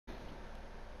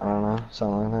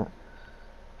something like that.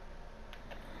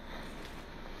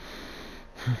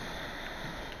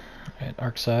 Alright,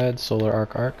 arc side, solar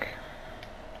arc arc.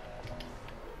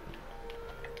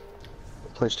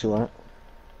 Place 2 on it.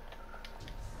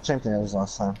 Same thing as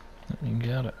last time. You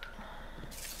got it.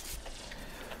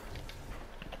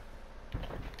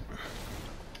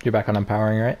 You're back on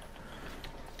empowering, right?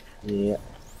 Yeah.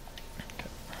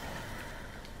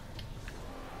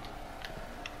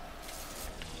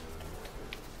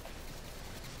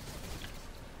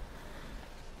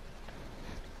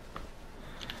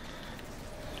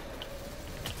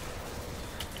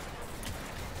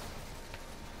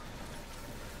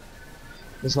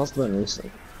 This must have been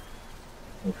recent.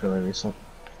 Like really recent.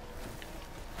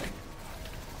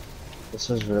 This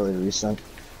was really recent.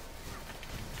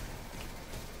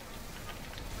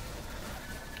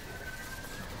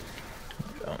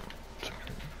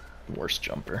 Worst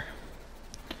jumper.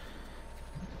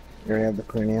 You already have the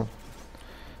cranium?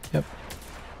 Yep.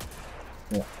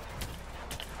 Yeah.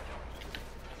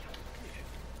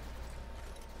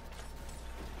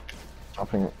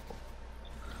 Dropping it.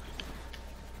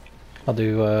 I'll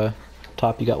do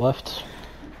top you got left.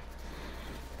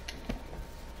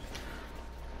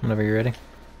 Whenever you're ready.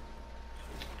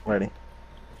 Ready.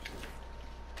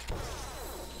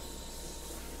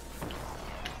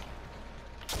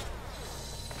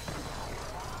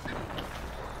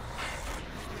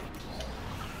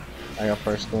 I got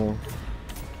first game.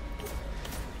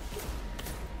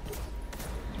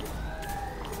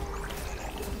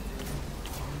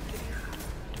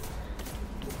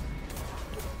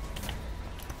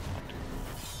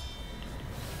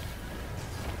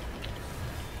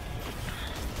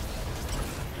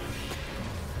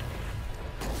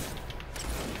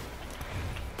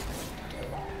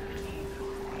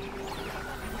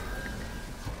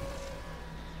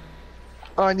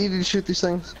 Oh, I needed to shoot these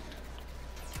things.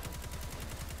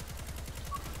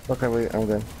 Okay, wait, I'm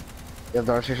good. You have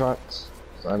Darcy shots?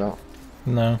 So I don't.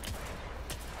 No.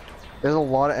 There's a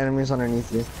lot of enemies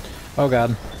underneath you. Oh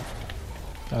god.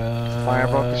 Fire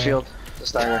broke the shield. The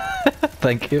stagger.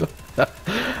 Thank you.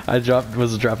 I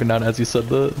was dropping down as you said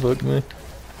that. Fuck me.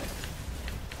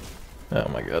 Oh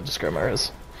my god, just grab my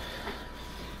wrist.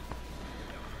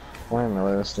 Why am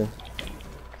I this dude?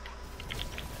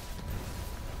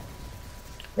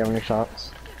 You have any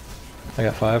shots? I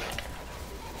got 5.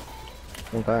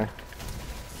 Okay.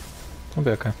 I'll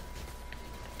be okay.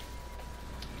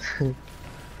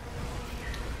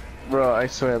 Bro, I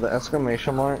swear, the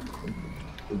exclamation mark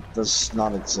does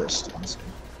not exist on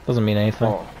screen. Doesn't mean anything.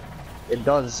 Oh. It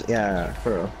does, yeah,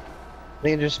 bro. I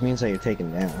think it just means that you're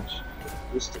taking damage.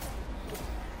 Used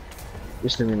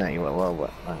to mean that you were low,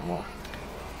 but not anymore.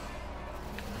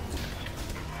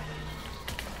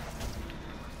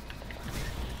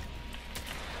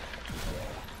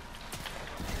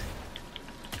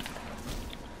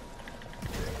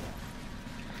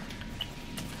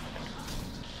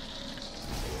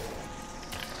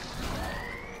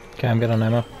 Okay, I'm good on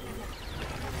ammo.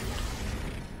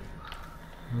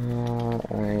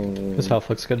 His health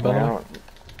looks good, by the way.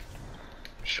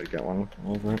 Should get one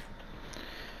over it.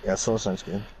 Yeah, soul sounds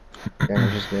good.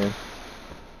 Damage is good.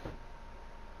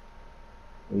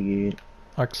 We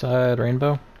Arc side,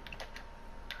 rainbow.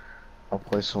 I'll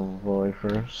play some volley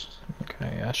first.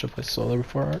 Okay, I should play solar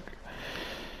before arc.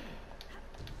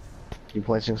 You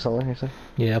placing solar, you say?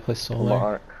 Yeah, I'll play solar.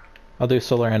 Arc. I'll do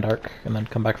solar and arc, and then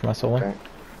come back for my solar. Okay.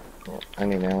 Cool. I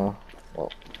need ammo.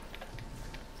 Well,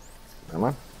 come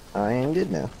on. I am good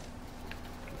now.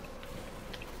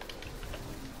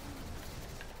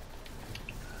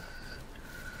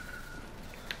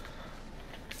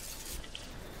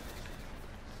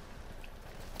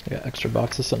 I got extra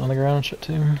boxes sitting on the ground, shit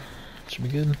too. Should be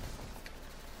good.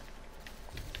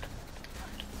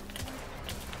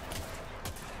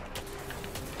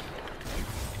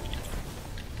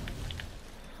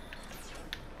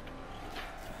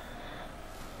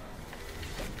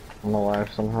 I'm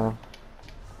alive somehow.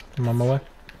 I'm on my way.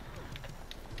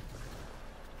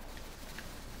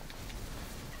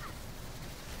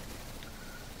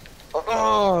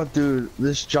 Oh, dude,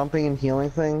 this jumping and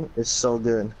healing thing is so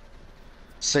good.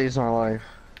 Saves my life.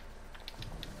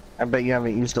 I bet you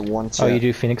haven't used it once Oh, yet. you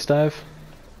do Phoenix Dive?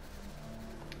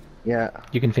 Yeah.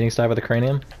 You can Phoenix Dive with a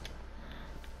cranium?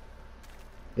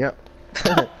 Yep.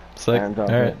 Sick.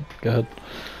 Alright, go ahead.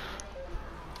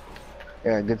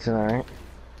 Yeah, good to know, right?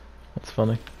 That's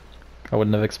funny. I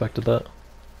wouldn't have expected that.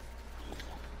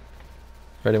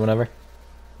 Ready whenever?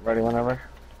 Ready whenever.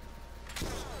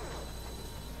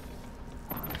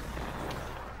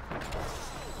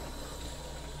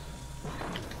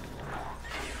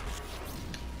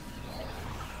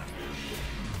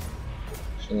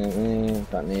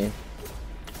 Got me.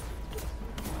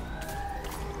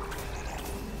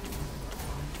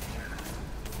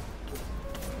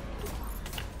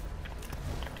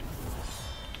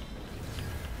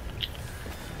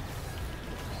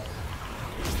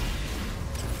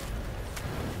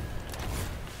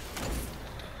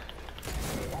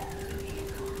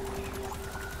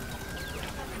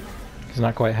 He's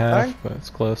not quite half, Alright. but it's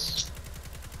close.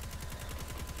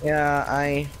 Yeah,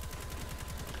 I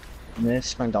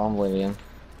missed my Dawnblade again.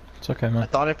 It's okay, I man.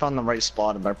 thought I found the right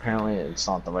spot, but apparently it's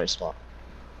not the right spot.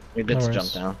 We did No jump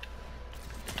worries. down.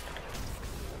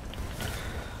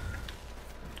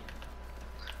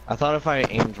 I thought if I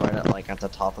aimed right at like at the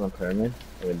top of the pyramid,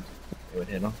 it would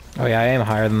hit him. Oh yeah, I aim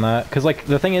higher than that. Cause like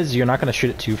the thing is, you're not gonna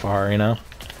shoot it too far, you know.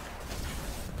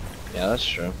 Yeah, that's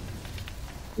true.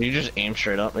 You just aim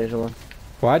straight up, basically.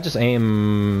 Well, I just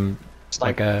aim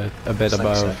like a bit Snipe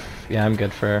above. set. Yeah, I'm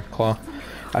good for claw.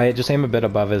 I just aim a bit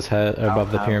above his head, or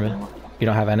above the pyramid. You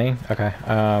don't have any? Okay.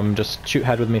 Just shoot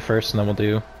head with me first, and then we'll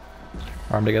do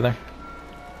arm together.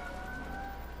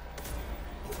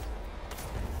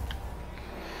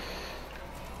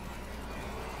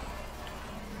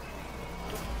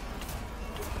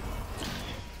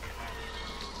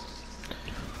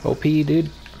 OP, dude.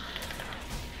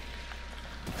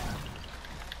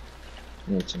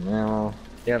 Need some ammo. Do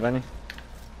you have any?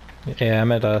 Yeah,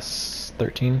 I'm at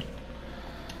 13.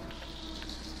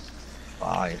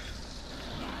 5.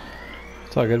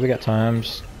 It's all good. We got time.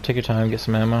 Just take your time, get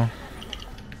some ammo. I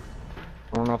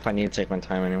don't know if I need to take my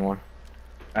time anymore.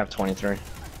 I have 23.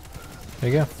 There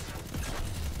you go.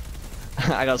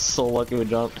 I got so lucky with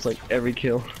jumps, like every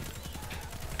kill.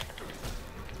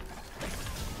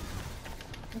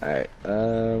 Alright,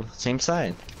 same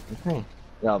side. Okay.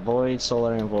 Yeah, void,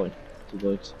 solar, and void. 2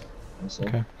 voids.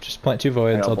 Okay. Just plant 2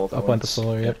 voids. I'll plant the voids.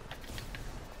 solar. Yep.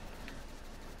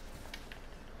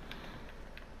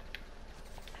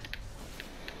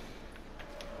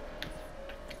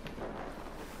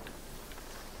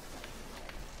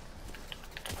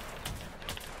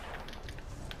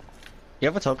 You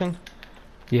have a token?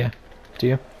 Yeah. Do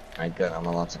you? Alright, good. I'm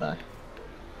allowed to die.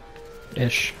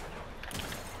 Ish.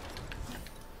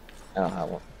 I don't have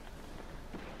one.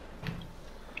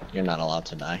 You're not allowed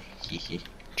to die. Hehe.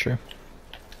 True.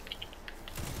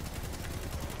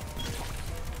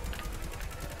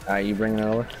 Alright, you bringing it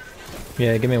over?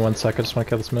 Yeah, give me 1 sec. I just want to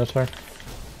kill this Minotaur.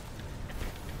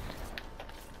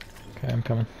 Okay, I'm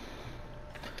coming.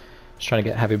 Just trying to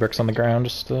get heavy bricks on the ground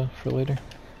just for later.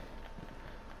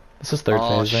 This is 3rd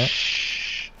phase, right?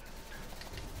 Shh.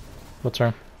 What's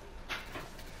wrong?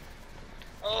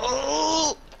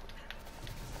 Oh!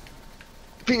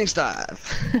 Phoenix dive!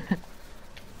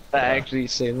 I actually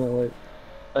saved my life.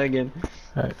 Again.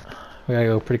 Alright. We gotta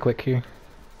go pretty quick here.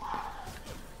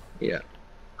 Yeah.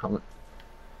 Coming.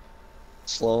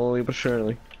 Slowly but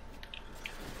surely.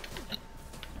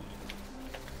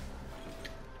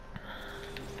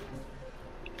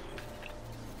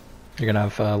 You're gonna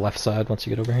have left side once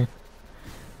you get over here.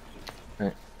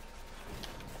 Right.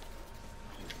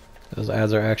 Those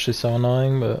ads are actually so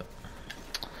annoying, but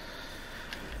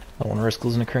I don't want to risk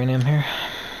losing a cranium here.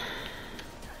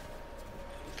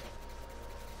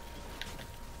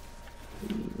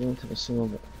 Into a single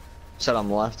bit. Said on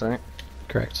the left, right?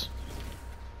 Correct.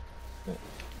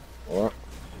 Or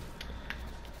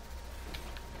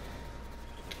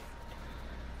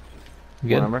You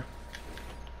good? remember?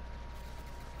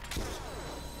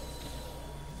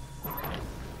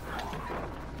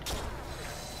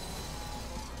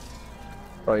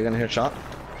 Oh, you gonna hear a shot?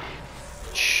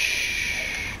 Shh.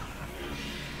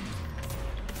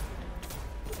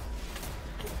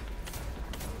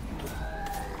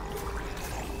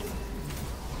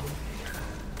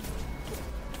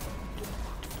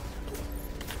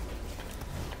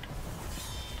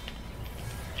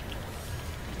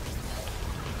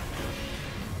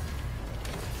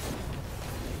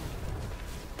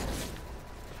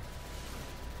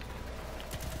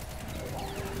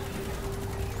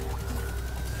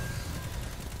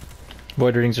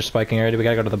 Void readings are spiking already. We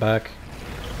gotta go to the back.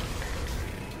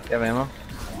 You have ammo?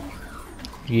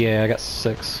 Yeah, I got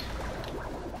 6.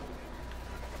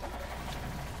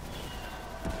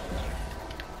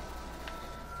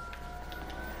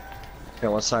 Okay,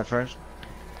 what side first?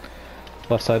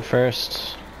 Left side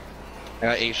first. I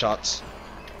got 8 shots.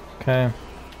 Okay.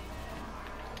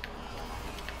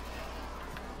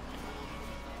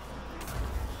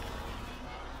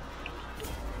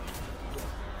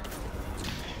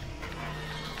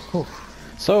 Whew.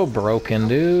 So broken,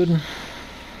 dude.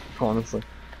 Honestly.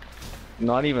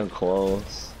 Not even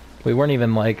close. We weren't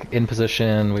even like in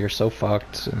position. We were so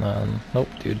fucked. And then, nope,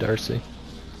 dude, Darcy.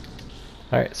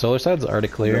 Alright, solar side's already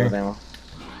clear.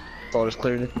 Solar's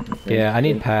cleared. Yeah, I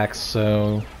need packs,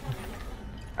 so...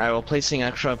 Alright, well, placing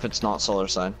extra if it's not solar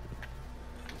side.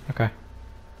 Okay.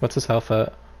 What's his health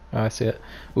at? Oh, I see it.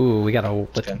 Ooh, we got a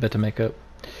little bit to make up.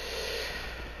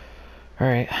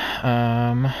 Alright,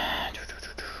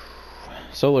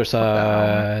 solar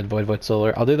side, void,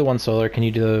 solar. I'll do the one solar, can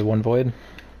you do the one void?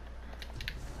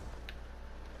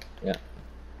 Yeah.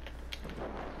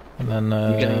 And then,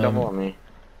 you getting double on me?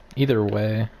 Either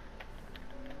way.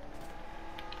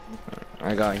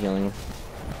 I got healing.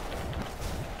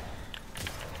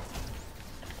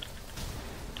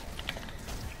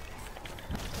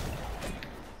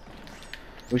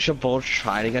 We should both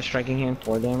try to get striking hand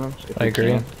 4 damage. I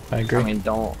agree. I mean,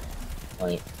 don't,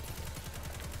 like...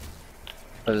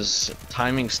 Because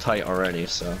timing's tight already,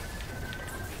 so...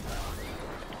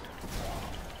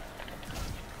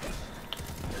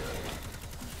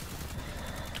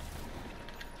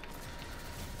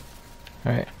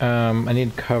 Alright, I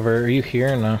need cover. Are you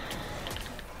here or no?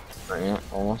 Right, yeah,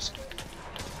 almost.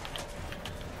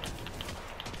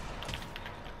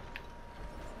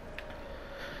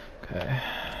 Okay.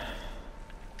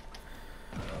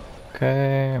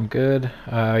 Okay, I'm good.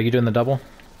 Are you doing the double?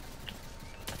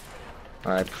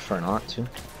 I prefer not to.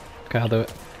 Okay, I'll do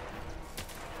it.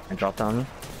 I drop down.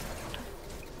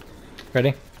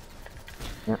 Ready?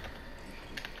 Yeah.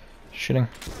 Shooting.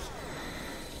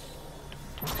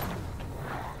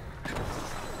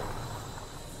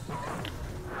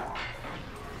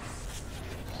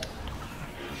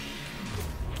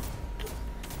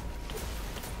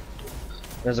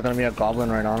 There's gonna be a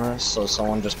goblin right on us, so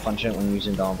someone just punch it when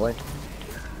using Dawnblade.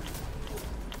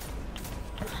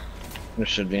 There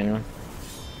should be anyone.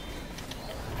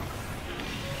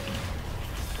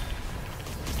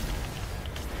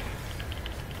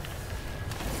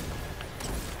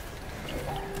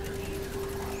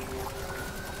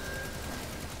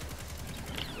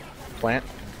 Plant.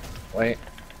 Wait.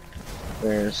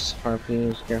 There's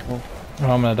harpies, careful.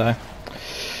 Oh, I'm gonna die.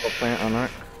 Go plant on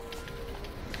that.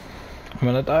 I'm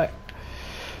gonna die.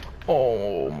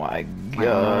 Oh my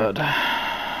god.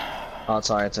 Oh,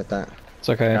 sorry, it's like that. It's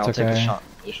okay, it's okay. Take the shot.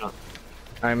 Take the shot.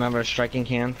 I remember striking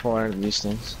hand for these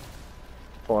things.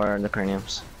 For the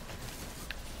craniums.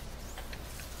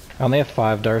 I only have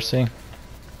 5, Darcy.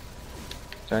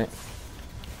 Right.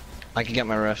 I could get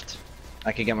my rift.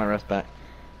 I could get my rift back.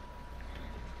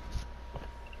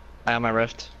 I have my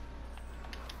rift.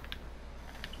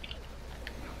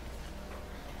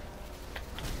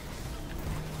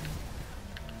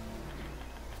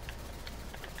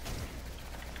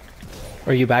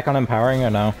 Are you back on empowering or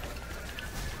no?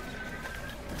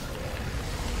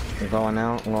 I'm going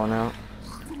out, I'm going out.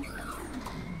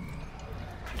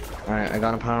 Alright, I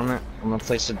got empowerment. I'm gonna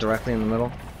place it directly in the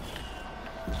middle.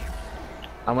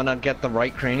 I'm gonna get the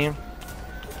right cranium.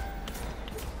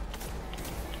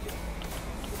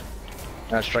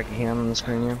 Striking hand on this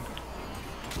cranium.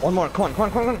 One more, come on, come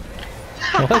on, come on,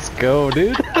 come on. Let's go,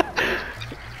 dude.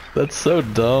 That's so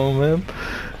dumb, man.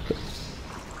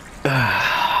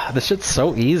 This shit's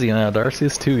so easy now.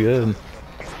 Darcy's too good.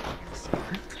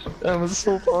 That was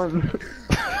so fun.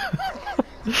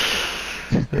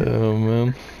 Oh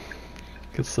man.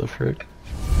 Good stuff, Rick.